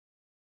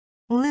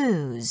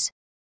lose,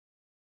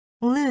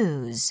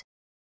 lose.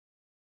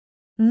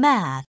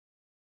 Math,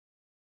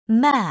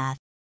 math.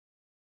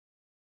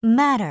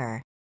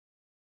 Matter,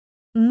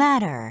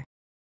 matter.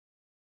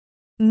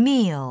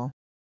 Meal,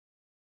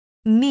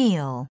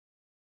 meal.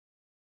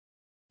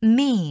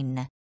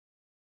 Mean,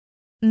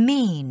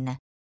 mean.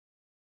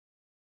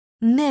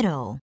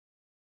 Middle,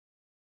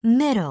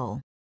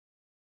 middle.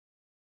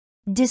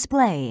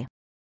 Display,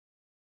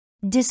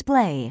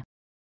 display.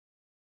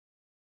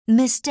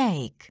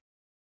 Mistake,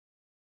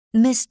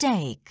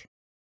 mistake.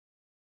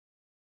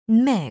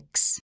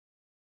 Mix,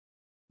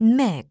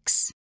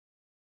 mix.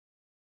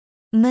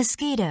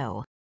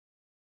 Mosquito,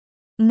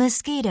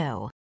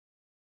 mosquito.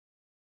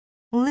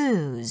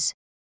 Lose,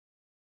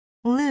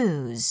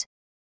 lose.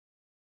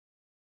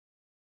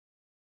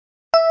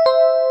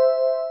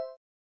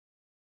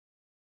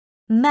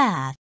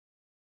 Math,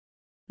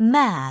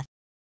 math.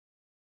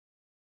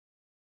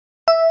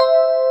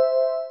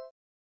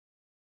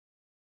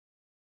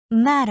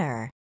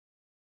 Matter,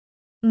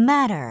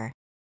 matter.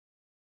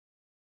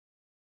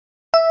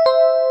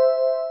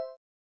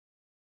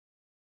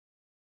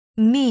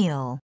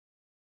 Meal,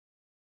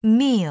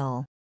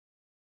 meal.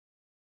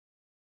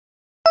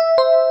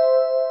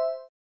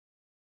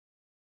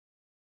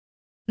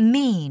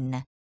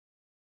 Mean,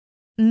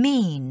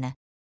 mean.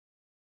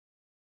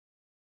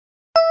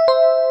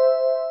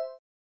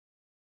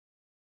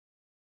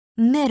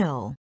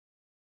 Middle,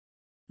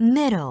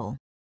 middle.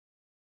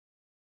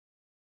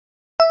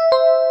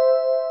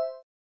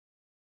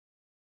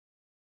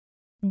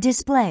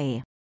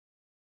 Display,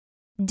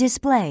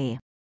 display.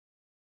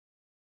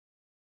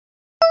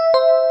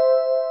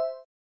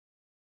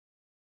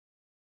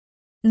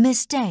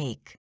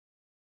 Mistake,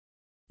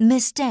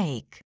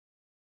 mistake.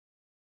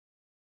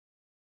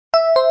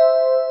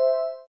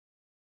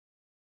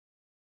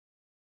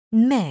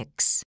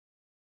 Mix,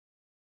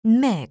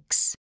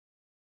 mix.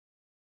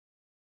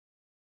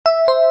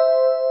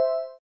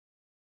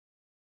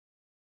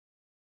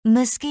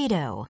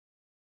 Mosquito,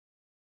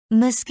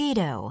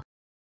 mosquito.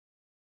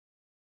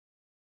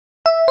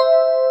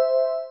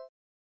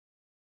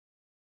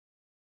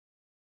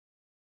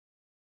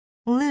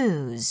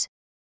 Lose,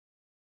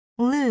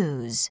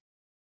 lose.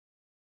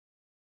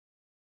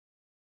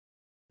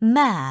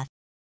 Math,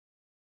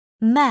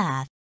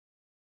 math.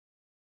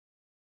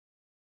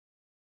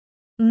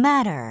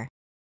 Matter,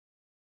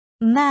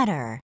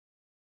 matter.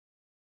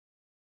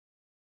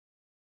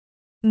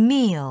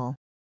 Meal,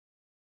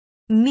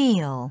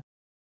 meal.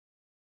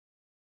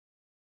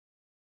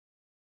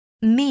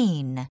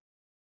 Mean,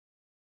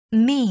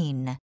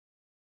 mean.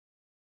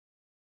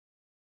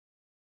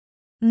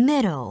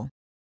 Middle,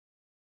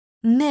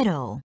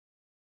 middle.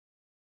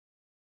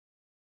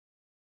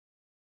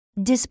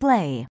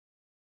 Display,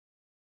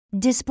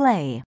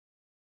 display.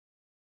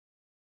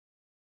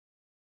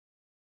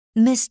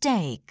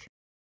 Mistake,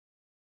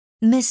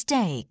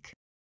 mistake.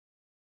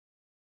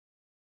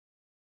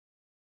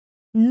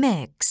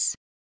 Mix,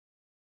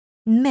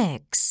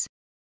 mix.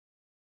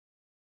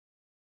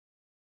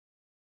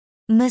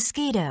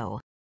 Mosquito,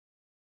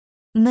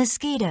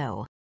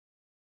 mosquito.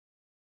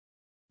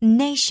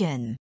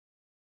 Nation,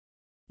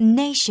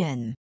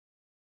 nation.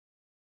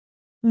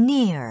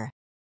 Near,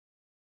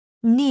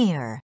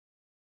 near.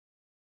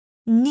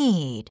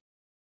 Need,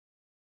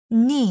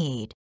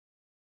 need.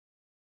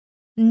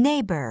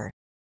 Neighbor,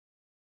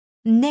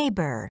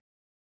 neighbor.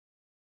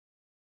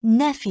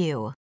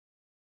 Nephew,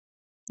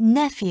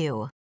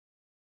 nephew.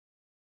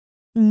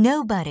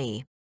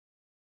 Nobody,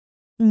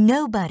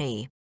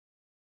 nobody.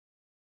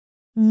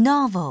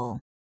 Novel,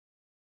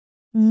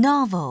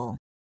 novel.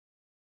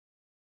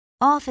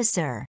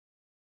 Officer,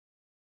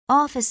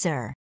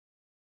 officer.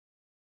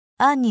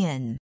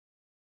 Onion,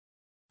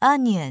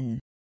 onion.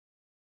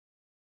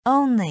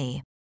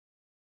 Only,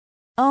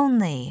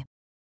 only.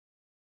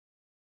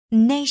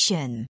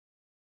 Nation,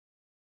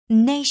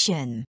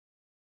 nation.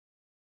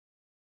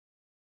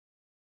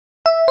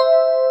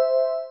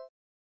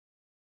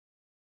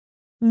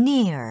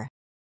 Near,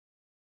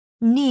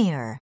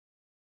 near.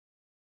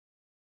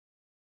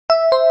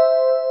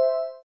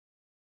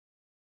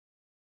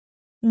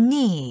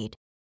 Need,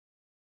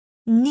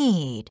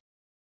 need.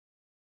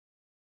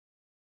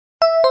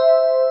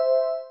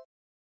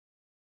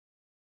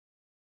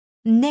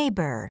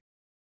 Neighbor,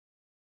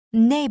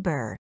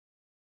 neighbor.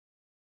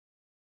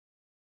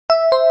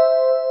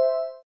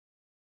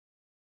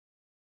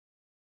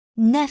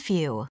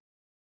 Nephew,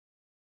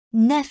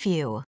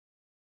 nephew.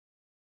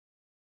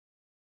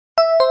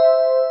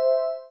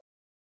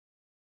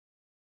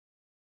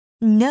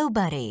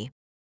 Nobody,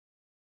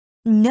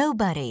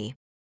 nobody.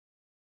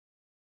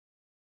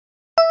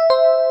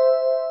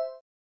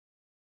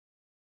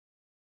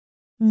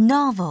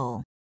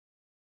 Novel,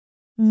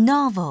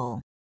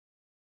 novel.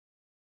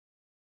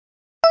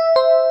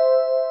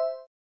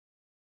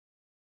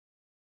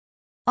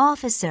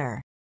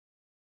 Officer,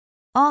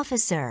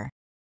 officer.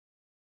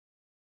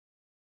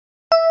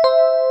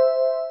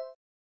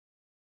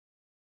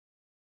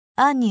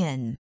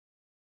 Onion,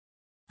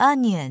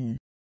 onion.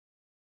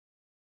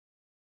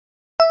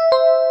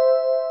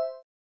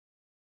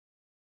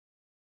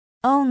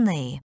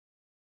 only,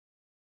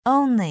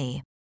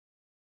 only.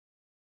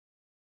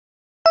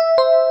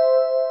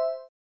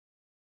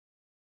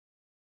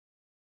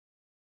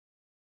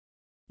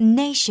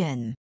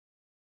 Nation,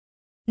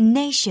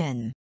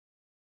 nation.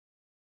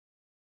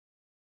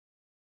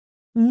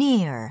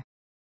 Near,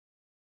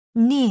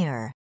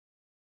 near.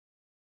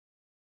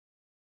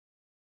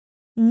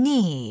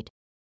 Need,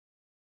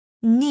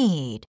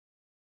 need.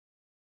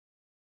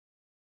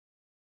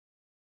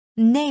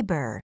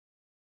 Neighbor,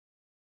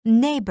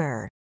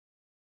 neighbor.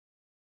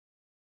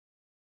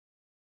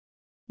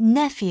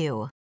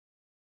 Nephew,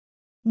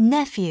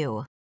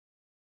 nephew.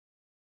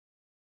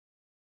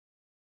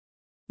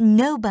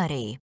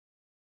 Nobody,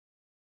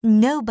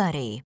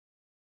 nobody.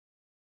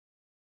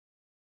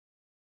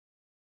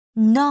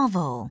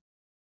 Novel,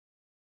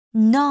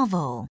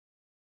 novel.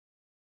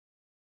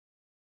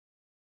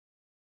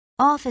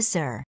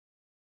 Officer,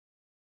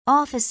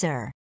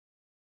 officer.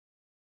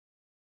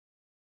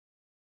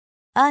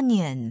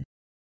 Onion,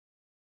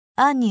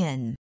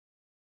 onion.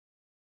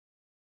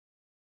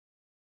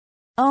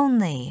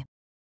 Only,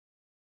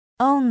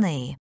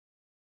 only.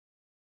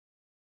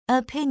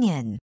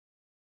 Opinion,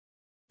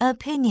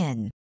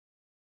 opinion.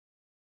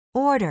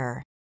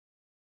 Order,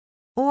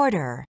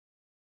 order.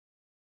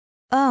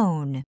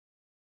 Own,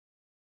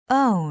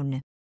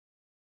 own.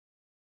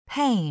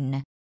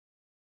 Pain,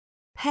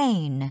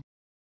 pain.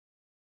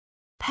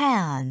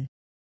 Pan,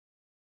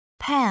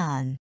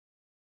 pan.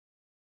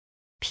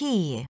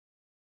 P,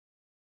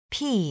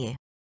 p.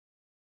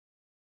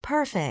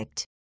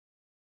 Perfect,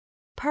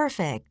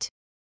 perfect.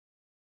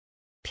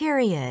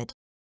 Period,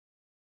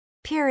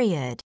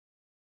 period.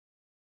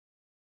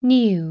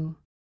 New,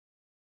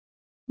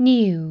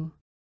 new.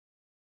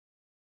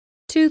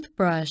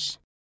 Toothbrush,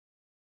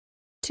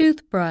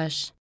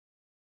 toothbrush.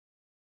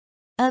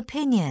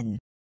 Opinion,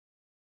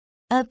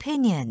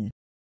 opinion.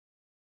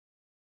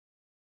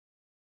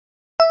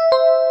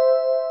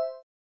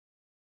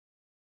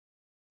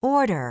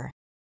 Order,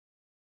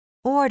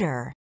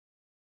 order.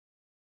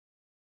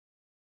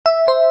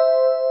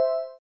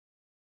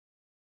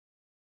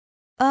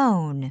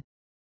 Own,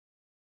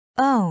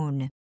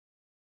 own.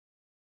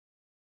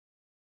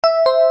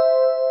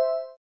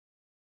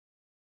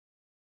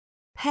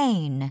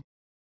 Pain,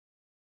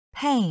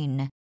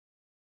 pain.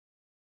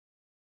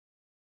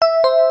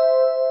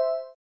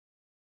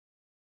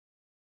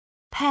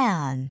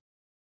 Pan,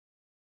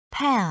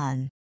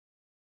 pan.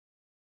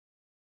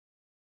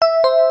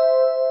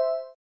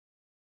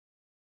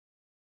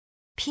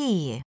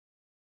 P,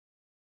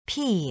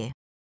 p.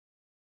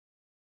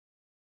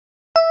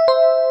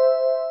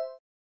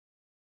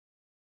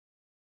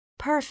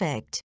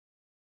 Perfect,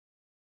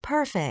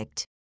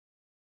 perfect.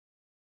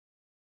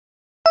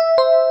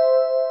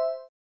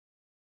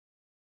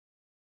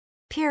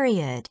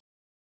 Period,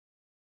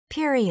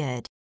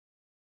 period.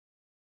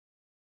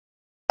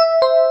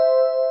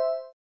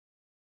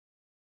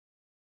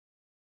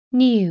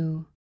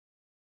 New,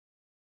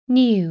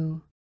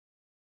 new.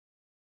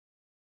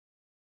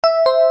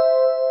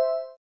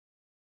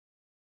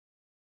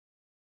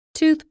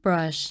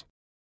 Toothbrush,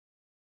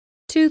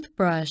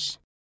 toothbrush.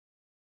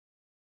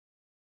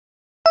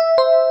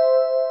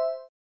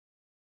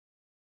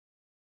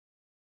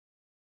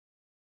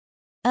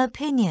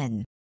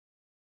 Opinion,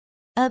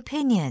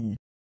 opinion.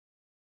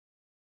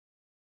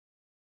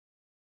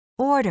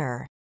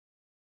 Order,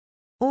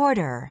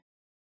 order.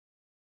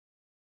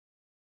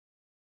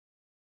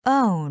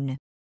 Own,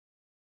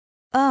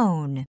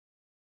 own.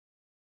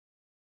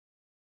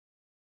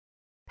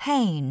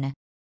 Pain,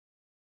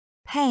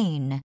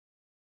 pain.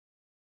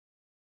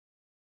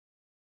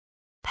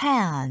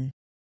 Pan,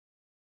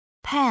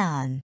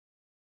 pan.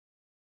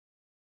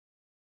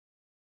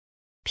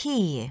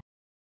 P,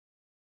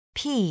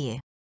 p.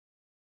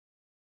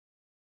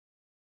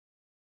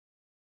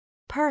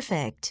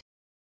 Perfect,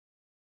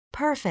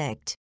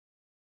 perfect.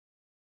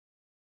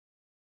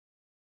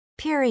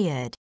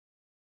 Period,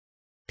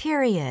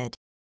 period.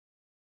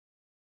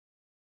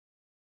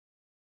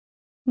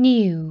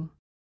 New,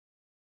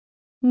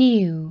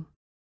 new.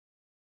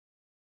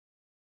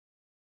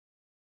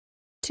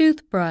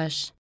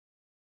 Toothbrush,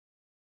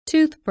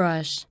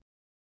 toothbrush.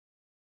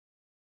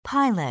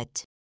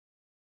 Pilot,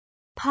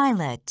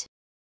 pilot.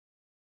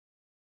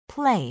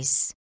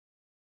 Place,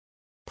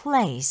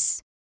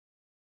 place.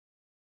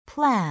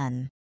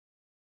 Plan,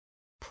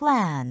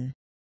 plan.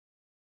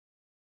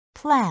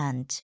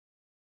 Plant,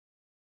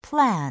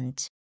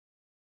 plant.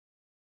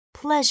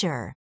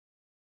 Pleasure,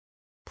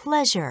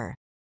 pleasure.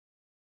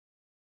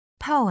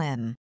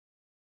 Poem,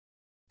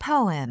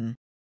 poem.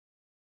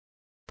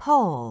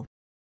 Pole,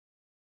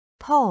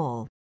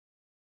 pole.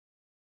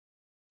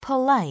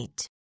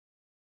 Polite,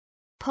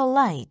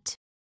 polite.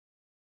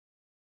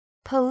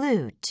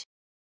 Pollute,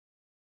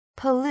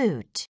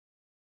 pollute.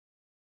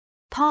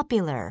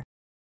 Popular,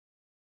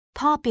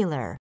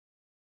 popular.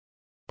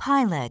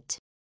 Pilot,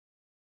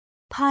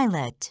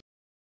 pilot.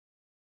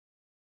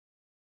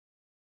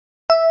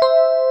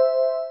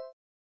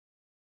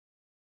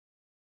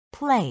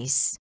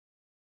 Place,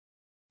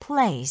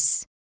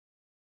 place.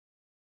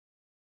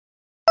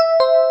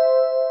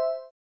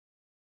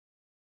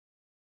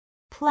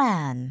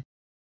 plan,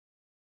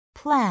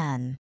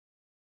 plan.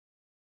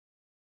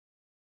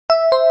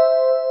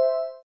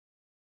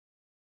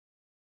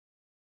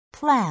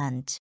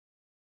 Plant,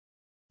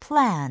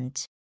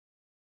 plant.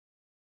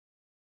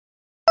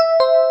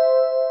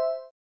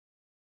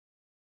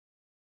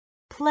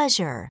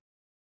 Pleasure,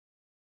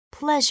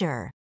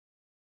 pleasure.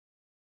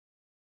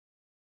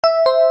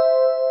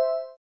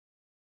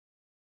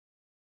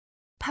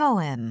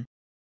 Poem,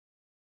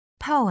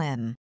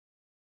 poem.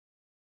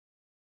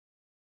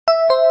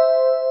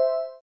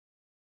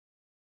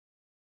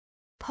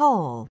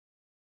 Pole,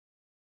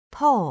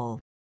 pole.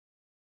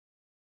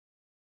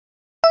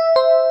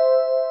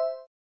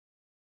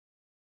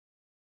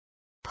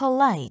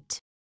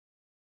 Polite,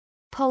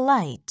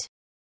 polite.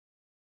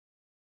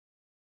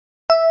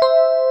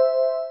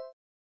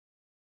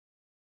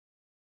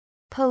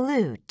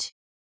 Pollute,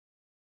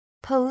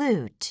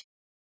 pollute.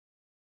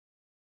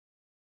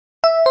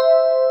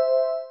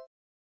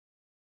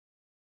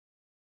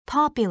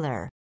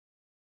 Popular,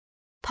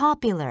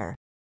 popular.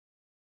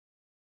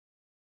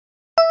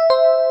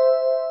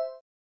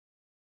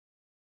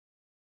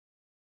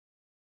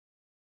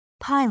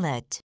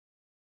 Pilot,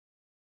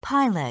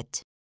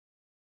 pilot.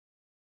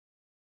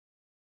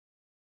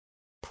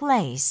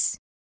 Place,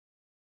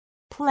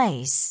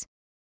 place.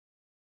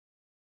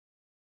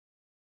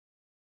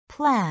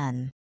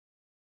 Plan,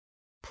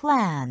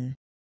 plan.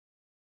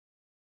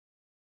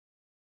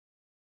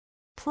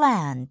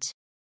 Plant,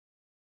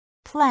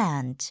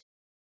 plant.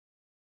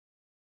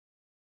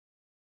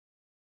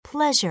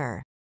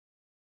 Pleasure,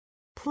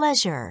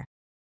 pleasure.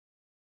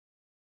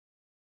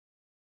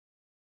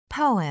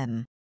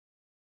 Poem,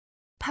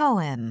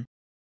 poem.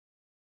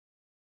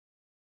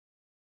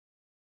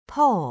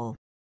 Pole,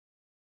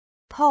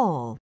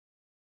 pole.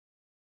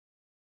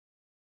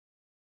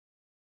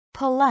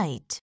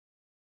 Polite,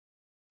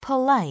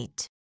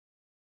 polite.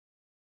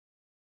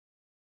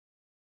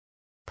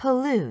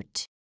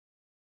 Pollute,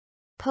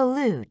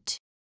 pollute.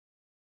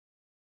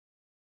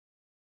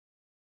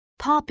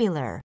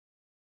 Popular,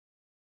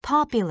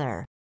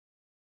 popular.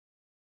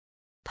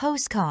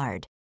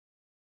 Postcard,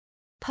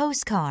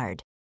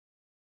 postcard.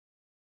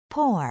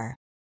 Pour,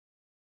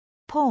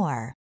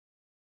 pour.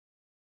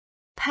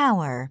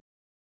 Power,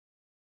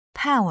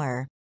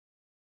 power.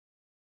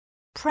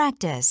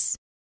 Practice,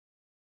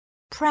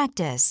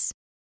 practice.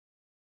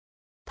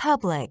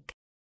 Public,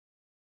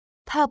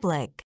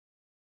 public.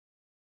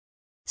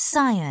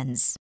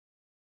 Science,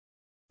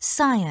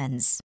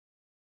 science.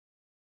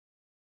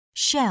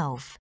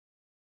 Shelf,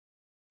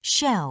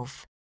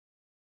 shelf.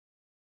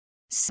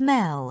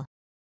 Smell,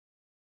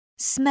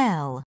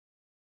 smell.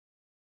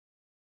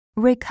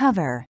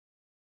 Recover,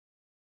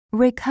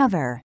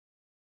 recover.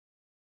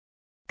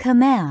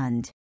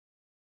 Command,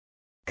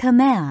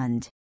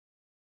 command.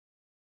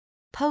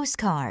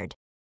 Postcard,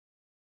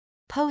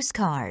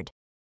 postcard.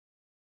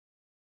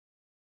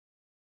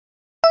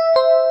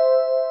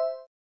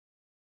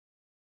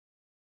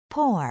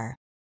 Pour,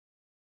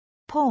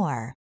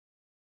 pour.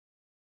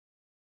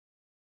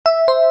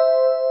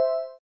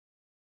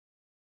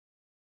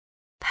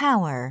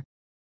 Power,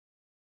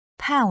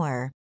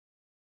 power.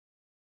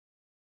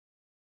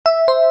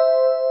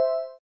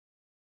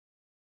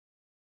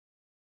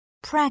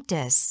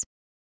 Practice,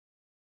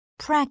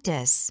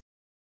 practice.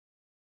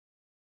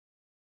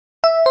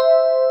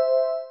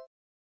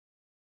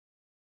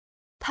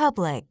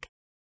 Public,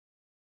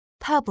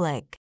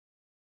 public.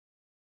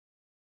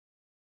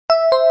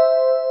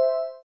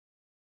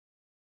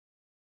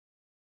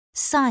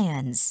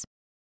 Science,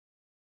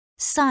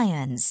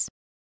 science.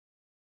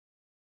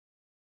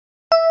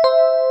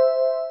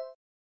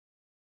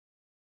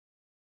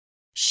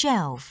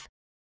 Shelf,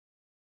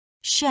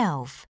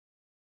 shelf.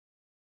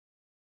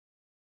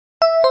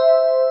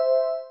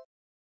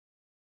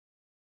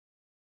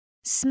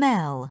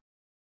 Smell,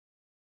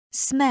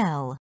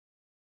 smell.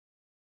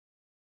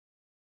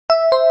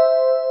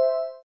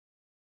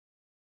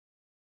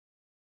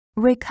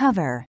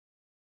 Recover,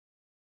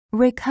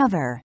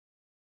 recover.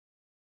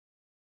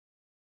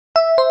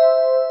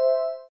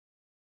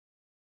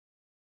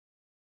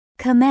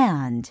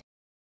 Command,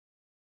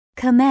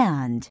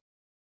 command.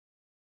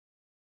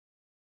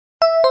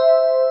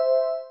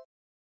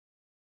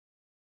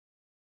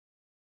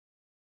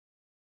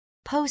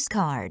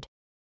 Postcard,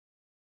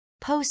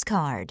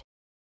 postcard.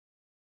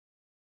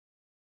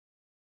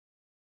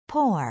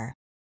 Pour,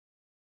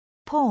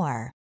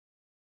 pour.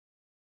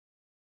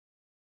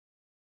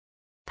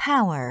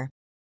 Power,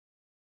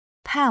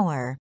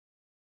 power.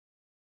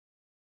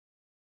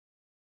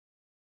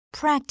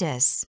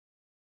 Practice,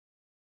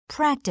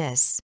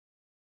 practice.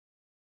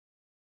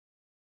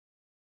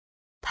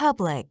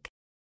 Public,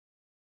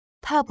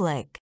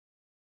 public.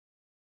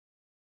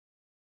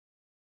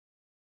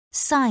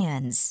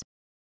 Science,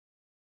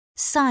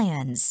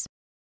 science.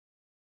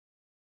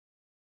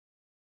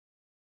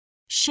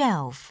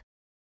 Shelf,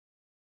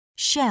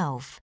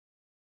 shelf.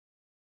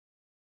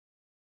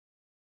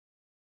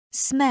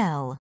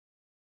 Smell,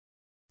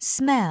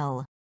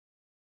 smell.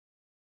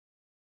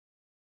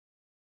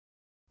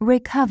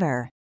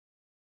 Recover,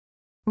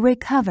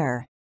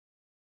 recover.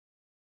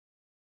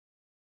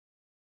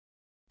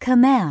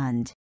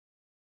 command,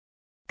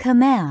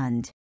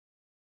 command.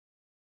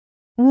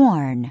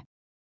 Warn,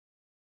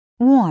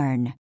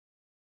 warn.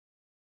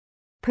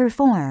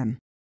 Perform,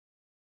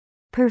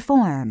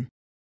 perform.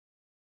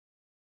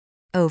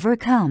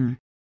 Overcome,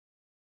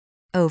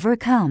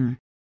 overcome.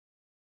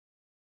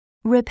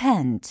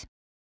 Repent,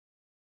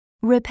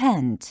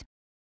 repent.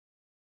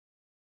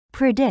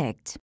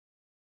 Predict,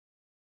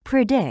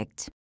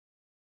 predict.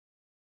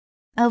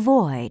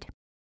 Avoid,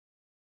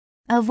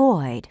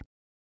 avoid.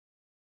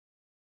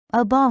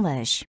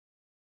 Abolish,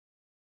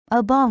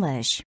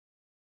 abolish.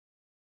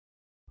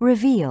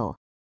 Reveal,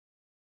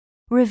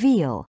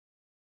 reveal.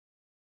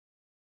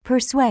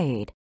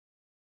 Persuade,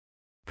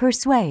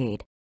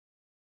 persuade.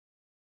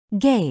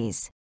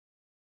 Gaze,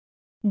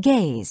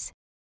 gaze.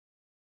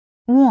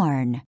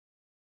 Warn,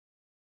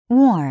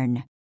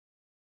 warn.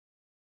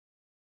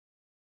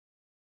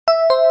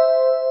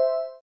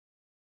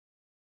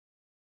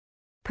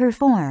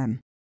 Perform,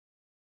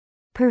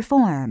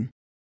 perform.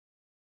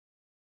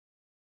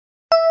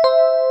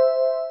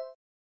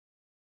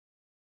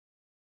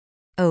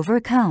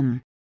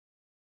 Overcome,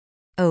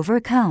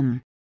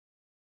 overcome.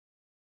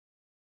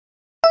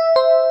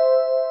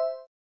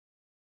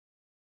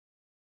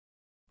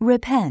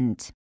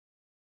 Repent,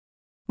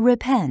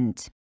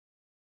 repent.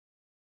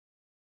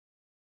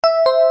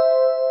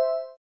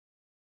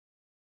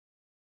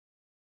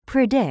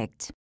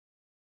 Predict,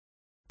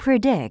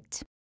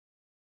 predict.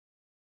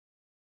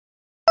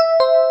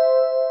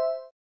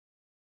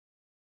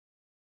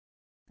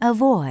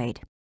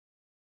 Avoid,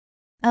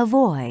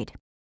 avoid.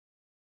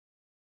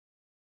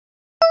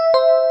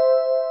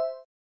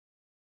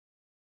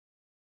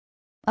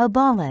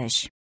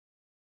 Abolish,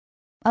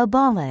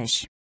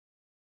 abolish.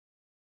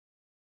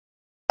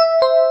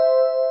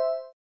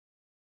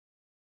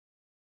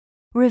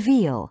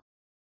 Reveal,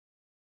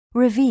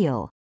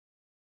 reveal.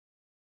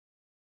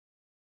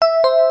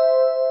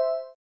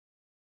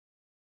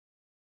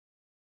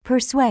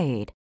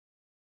 Persuade,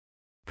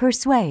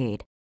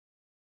 persuade.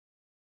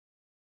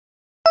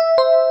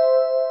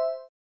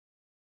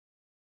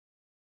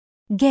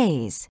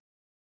 Gaze,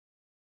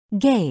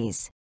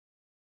 gaze.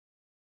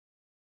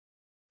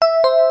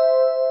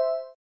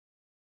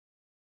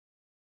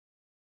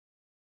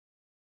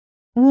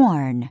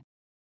 Warn,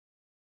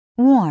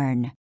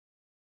 warn.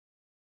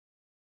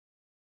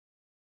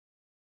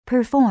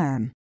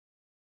 Perform,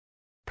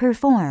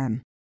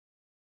 perform.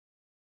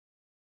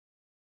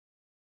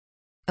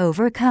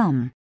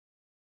 Overcome,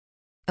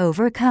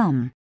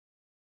 overcome.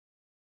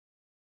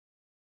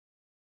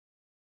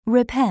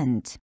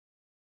 Repent,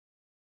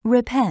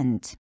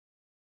 repent.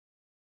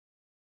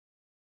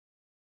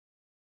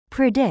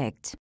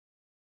 Predict,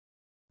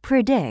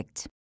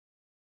 predict.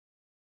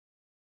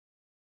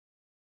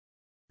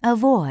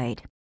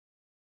 Avoid,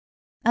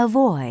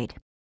 avoid.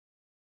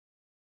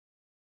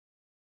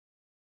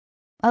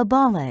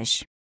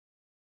 Abolish,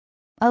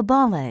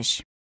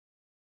 abolish.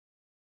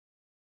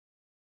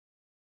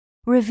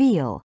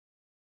 Reveal,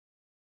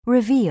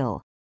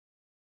 reveal.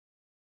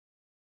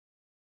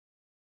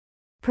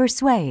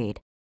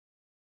 Persuade,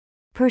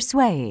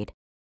 persuade.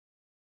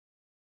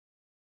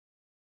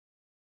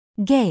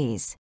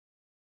 Gaze,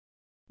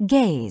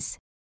 gaze.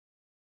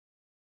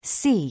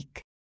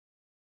 Seek,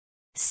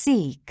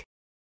 seek.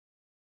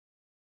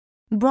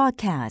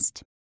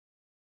 Broadcast,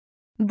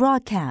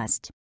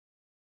 broadcast.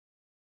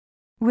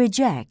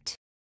 Reject,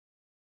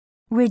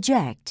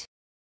 reject.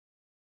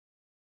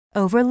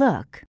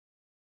 Overlook,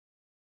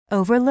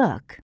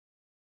 overlook.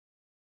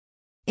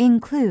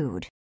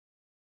 Include,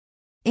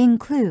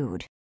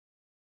 include.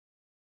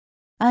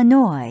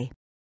 Annoy,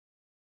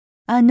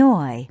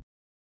 annoy.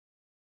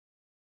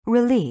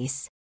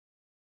 Release,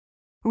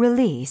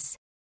 release.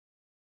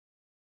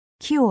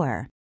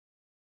 Cure,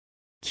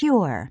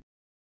 cure.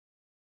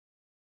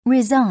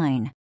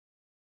 Resign,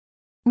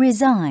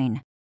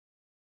 resign.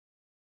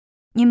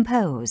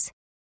 Impose,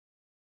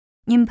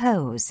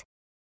 impose.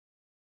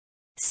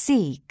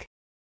 Seek,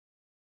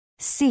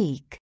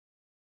 seek.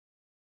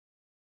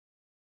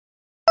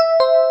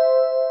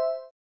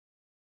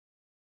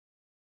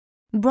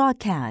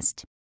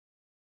 Broadcast,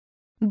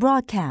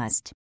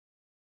 broadcast.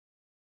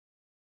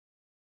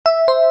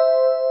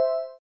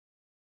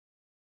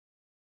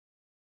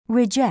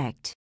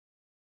 Reject,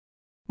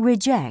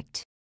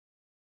 reject.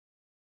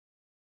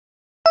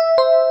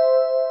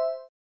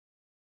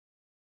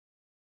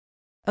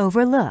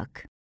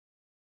 Overlook,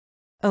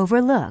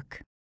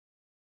 overlook.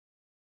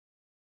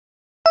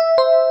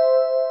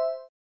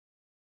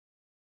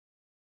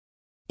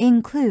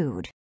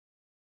 Include,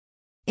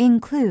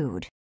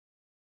 include.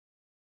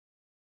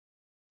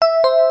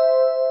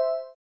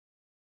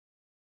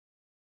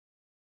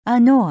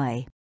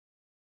 Annoy,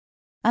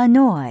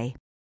 annoy.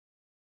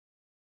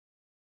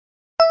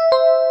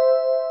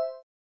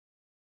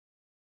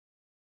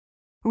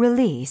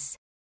 Release,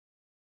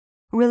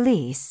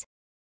 release.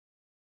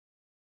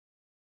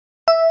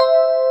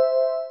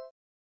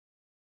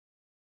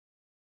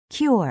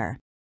 Cure,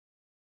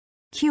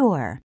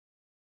 cure.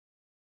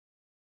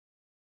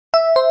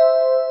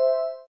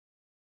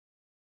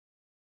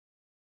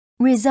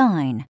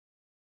 Resign,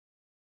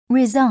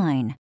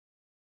 resign,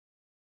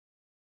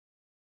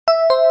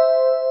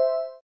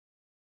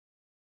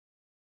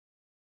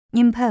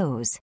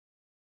 impose,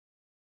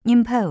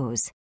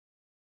 impose,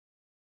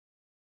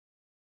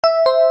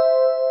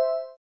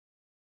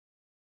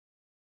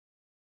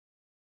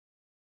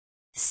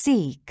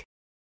 seek,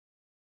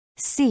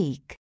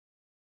 seek,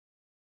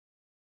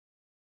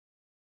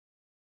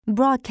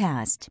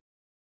 broadcast,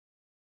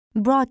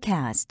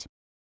 broadcast,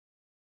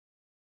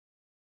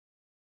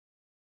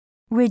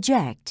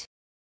 reject,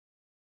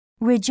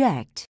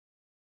 reject,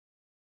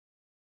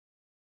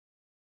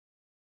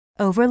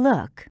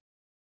 overlook,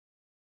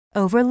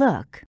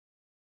 overlook,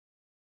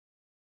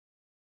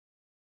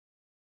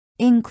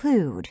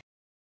 include,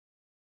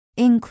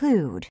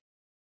 include,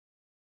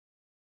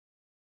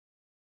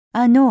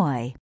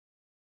 annoy,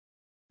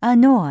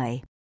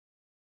 annoy,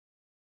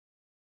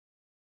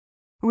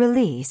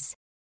 release,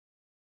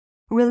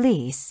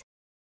 release,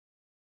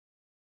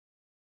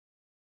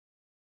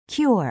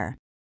 cure,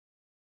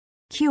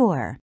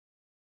 cure,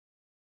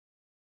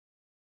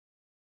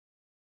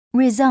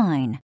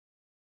 resign,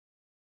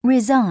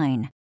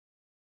 resign,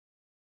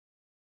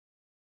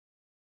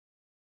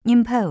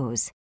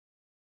 impose,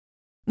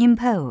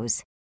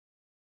 impose,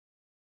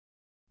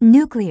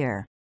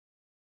 nuclear,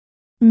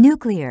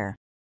 nuclear,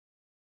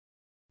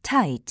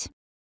 tight,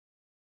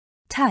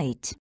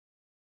 tight,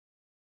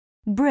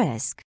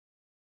 brisk,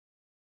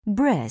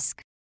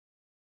 brisk,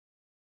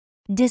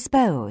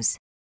 dispose,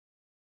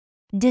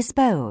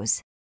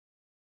 dispose,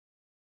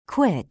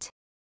 quit,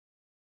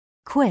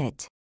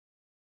 quit,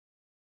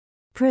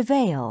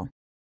 prevail,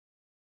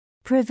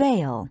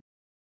 prevail,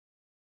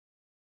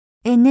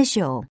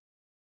 initial,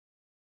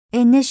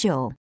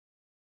 initial,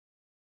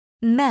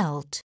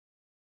 melt,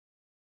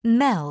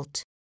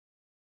 melt,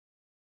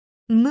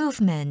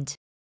 movement,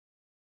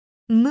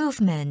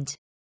 movement,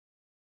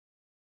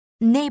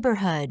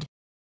 neighborhood,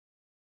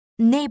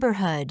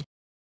 neighborhood,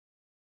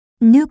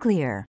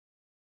 nuclear,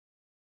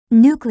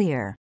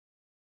 nuclear,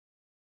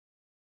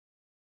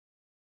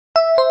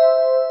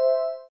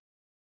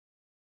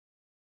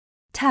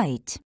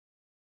 tight,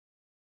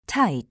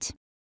 tight,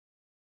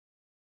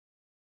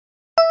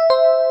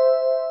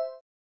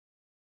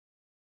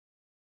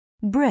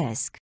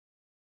 brisk,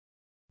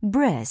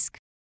 brisk,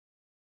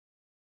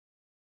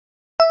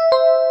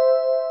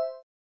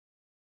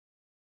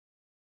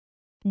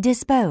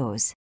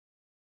 dispose,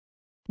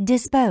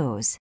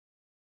 dispose,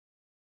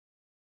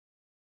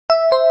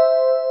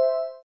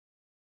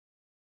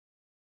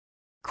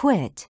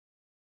 quit,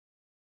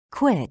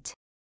 quit,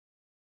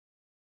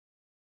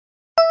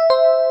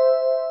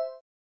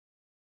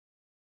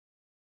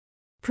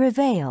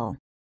 prevail,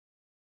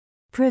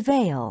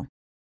 prevail,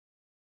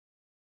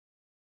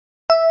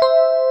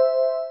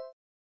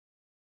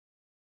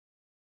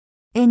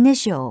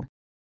 initial,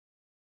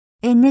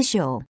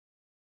 initial,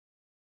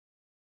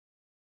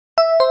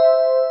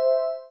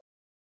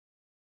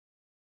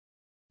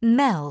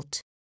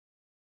 melt,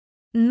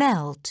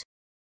 melt,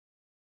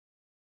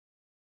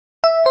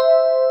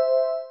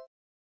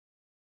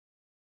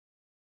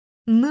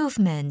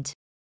 movement,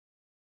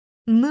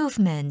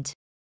 movement,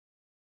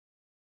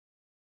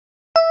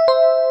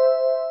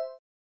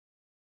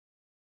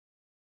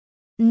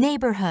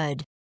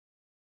 neighborhood,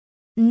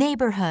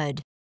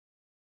 neighborhood,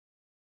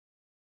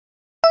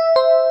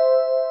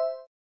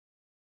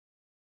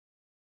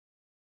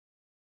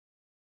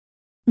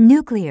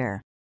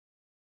 nuclear,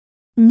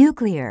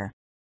 nuclear,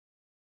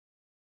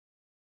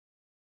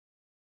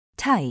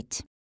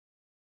 tight,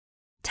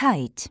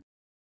 tight,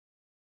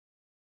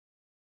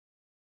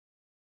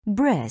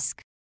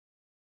 brisk,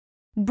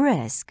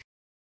 brisk,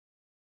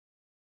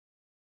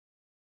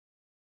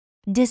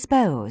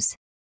 dispose,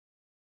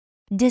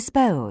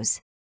 dispose,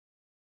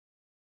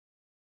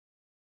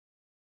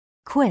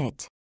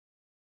 quit,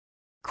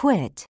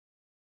 quit,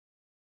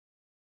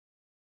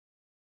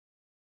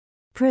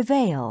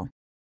 prevail,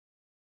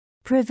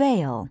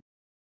 prevail,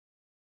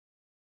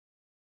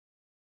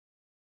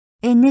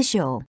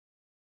 initial,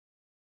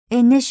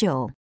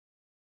 initial,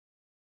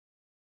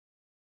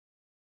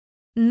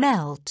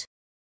 melt,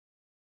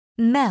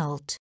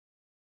 melt,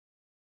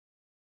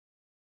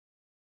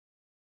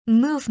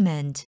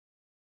 movement,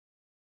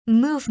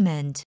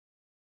 movement,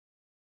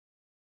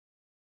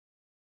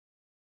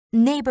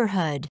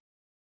 neighborhood,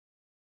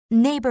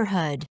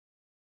 neighborhood,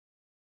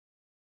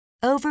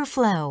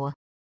 overflow,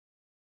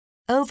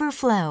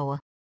 overflow,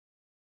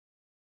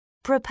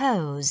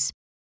 propose,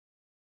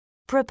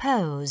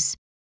 propose,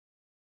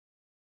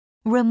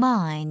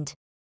 remind,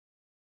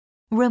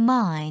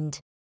 remind,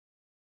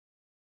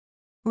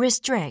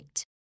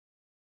 restrict,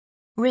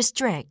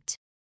 restrict,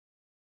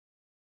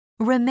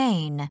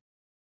 remain,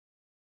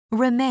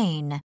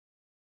 remain,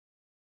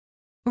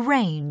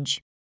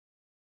 range,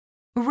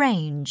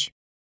 range,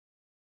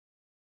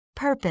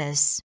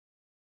 purpose,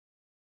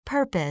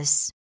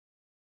 purpose,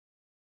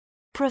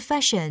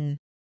 profession,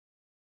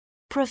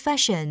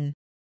 profession,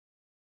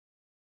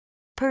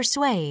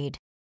 persuade,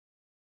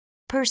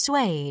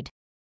 persuade,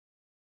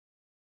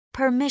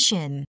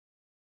 permission,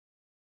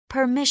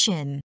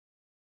 permission,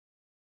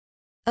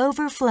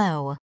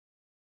 overflow,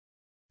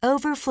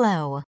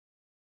 overflow,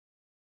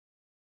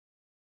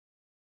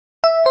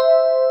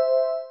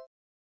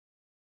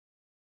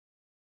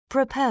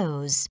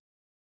 propose,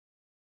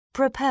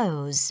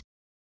 propose,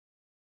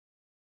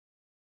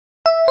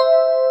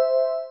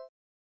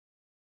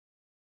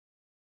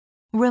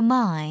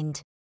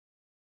 remind,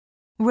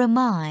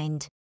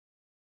 remind,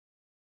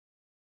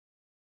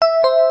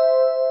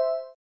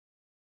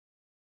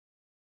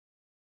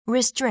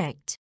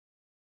 restrict,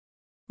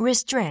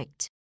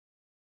 restrict,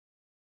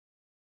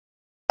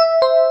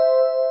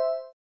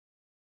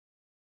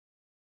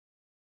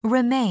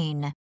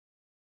 remain,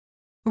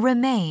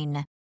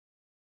 remain,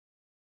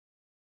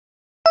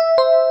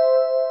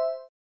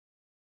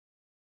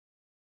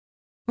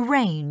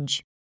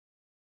 range,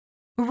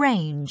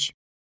 range,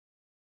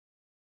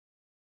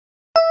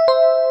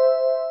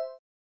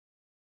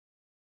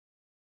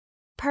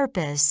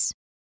 purpose,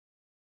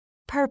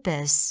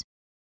 purpose,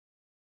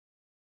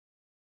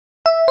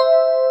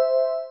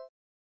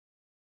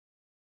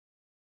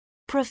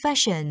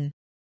 profession,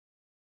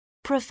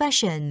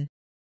 profession,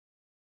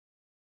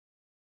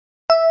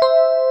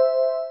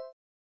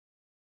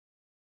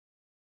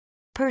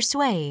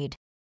 persuade,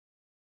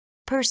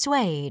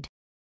 persuade,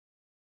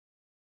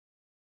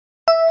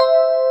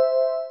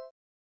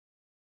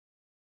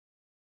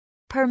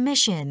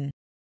 permission,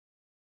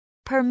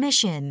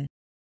 permission,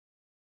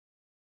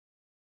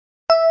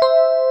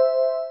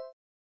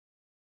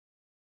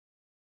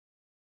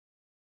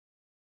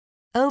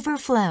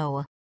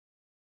 overflow,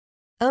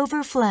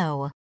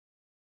 overflow,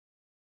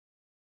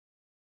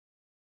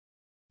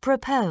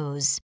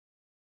 propose,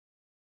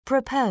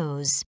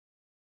 propose,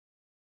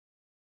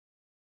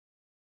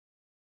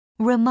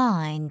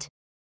 remind,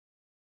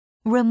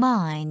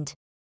 remind,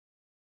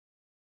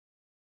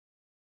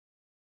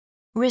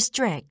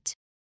 restrict,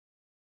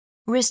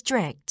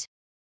 restrict,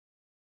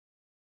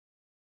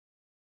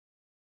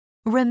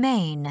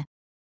 remain,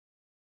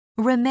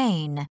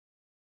 remain,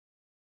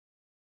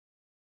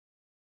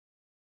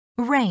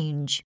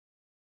 range,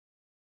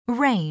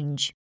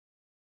 range,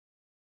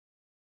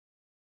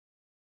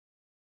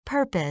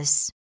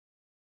 purpose,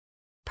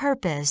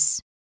 purpose,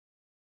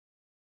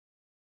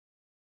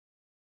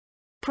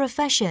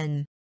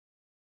 profession,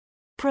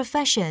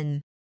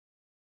 profession,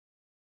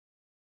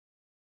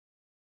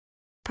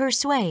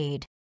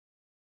 persuade,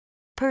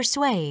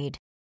 persuade,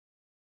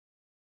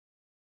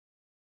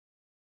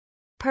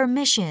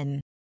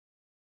 permission,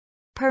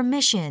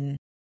 permission,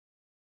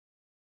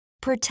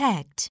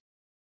 protect,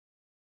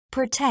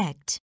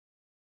 protect,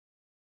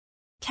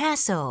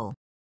 castle,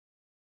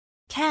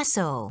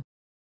 castle,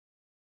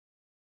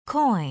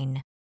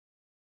 coin,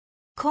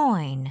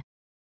 coin,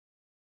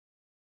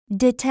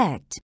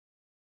 detect,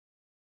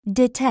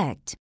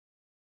 detect,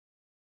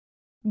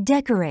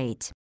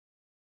 decorate,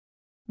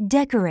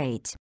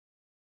 decorate,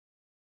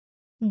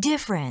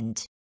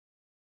 different,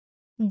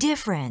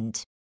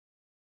 different,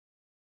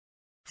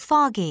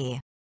 foggy,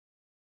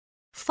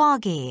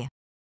 foggy,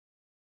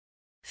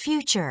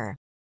 future,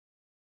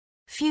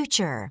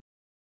 future,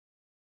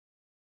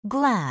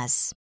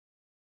 glass,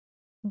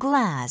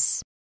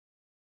 glass,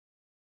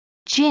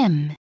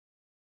 gym,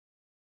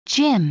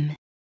 gym,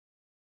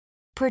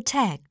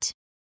 protect,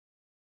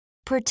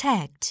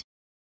 protect,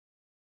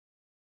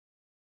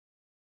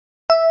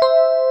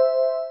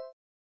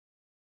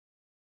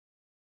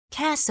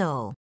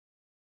 castle,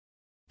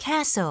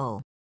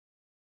 castle,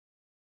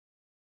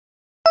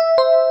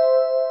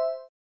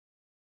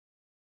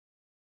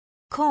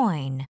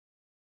 coin,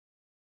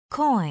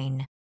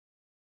 coin,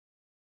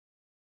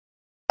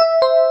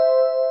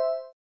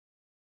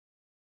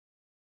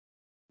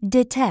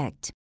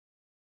 detect,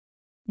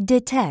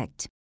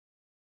 detect,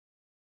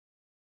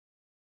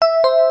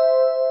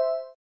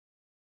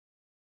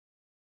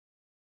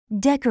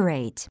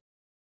 decorate,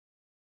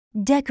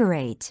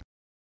 decorate,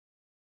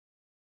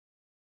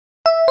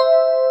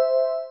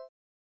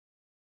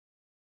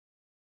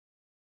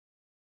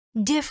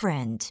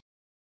 different,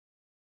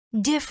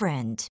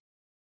 different,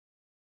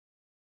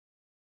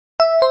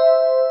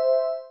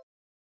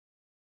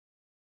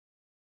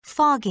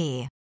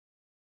 foggy,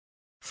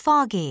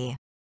 foggy,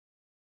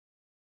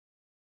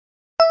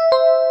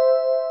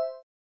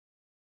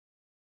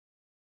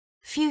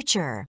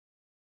 future,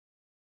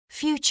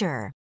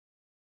 future,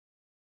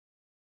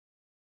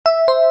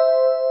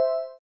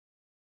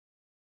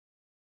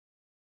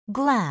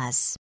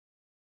 glass,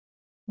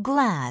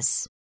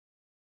 glass,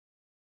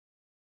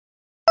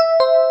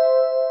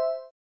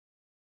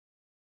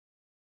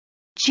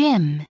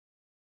 gym,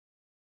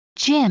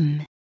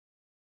 gym,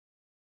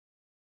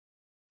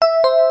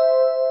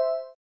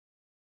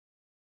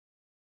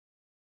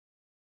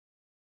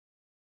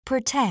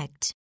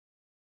 protect,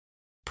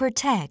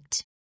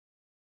 protect,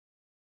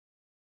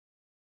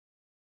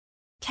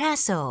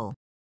 castle,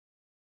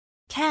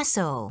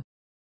 castle,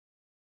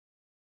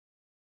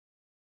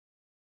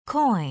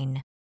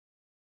 coin,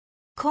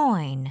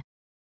 coin,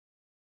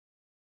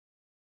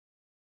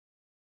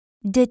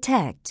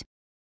 detect,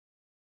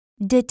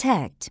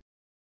 detect,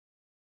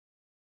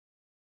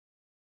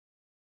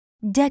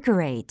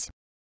 decorate,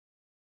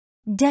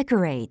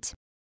 decorate,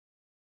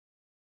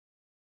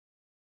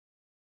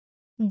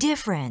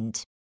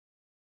 different,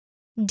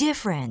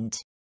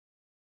 different.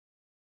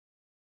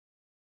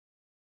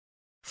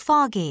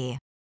 Foggy,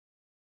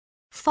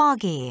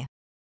 foggy.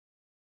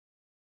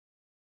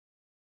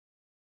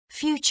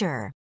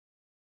 Future,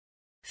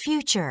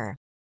 future.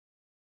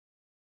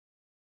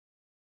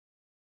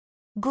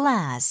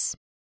 Glass,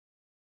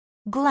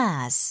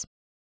 glass.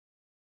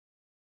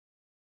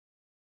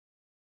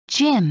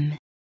 Gym,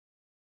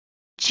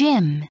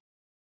 gym.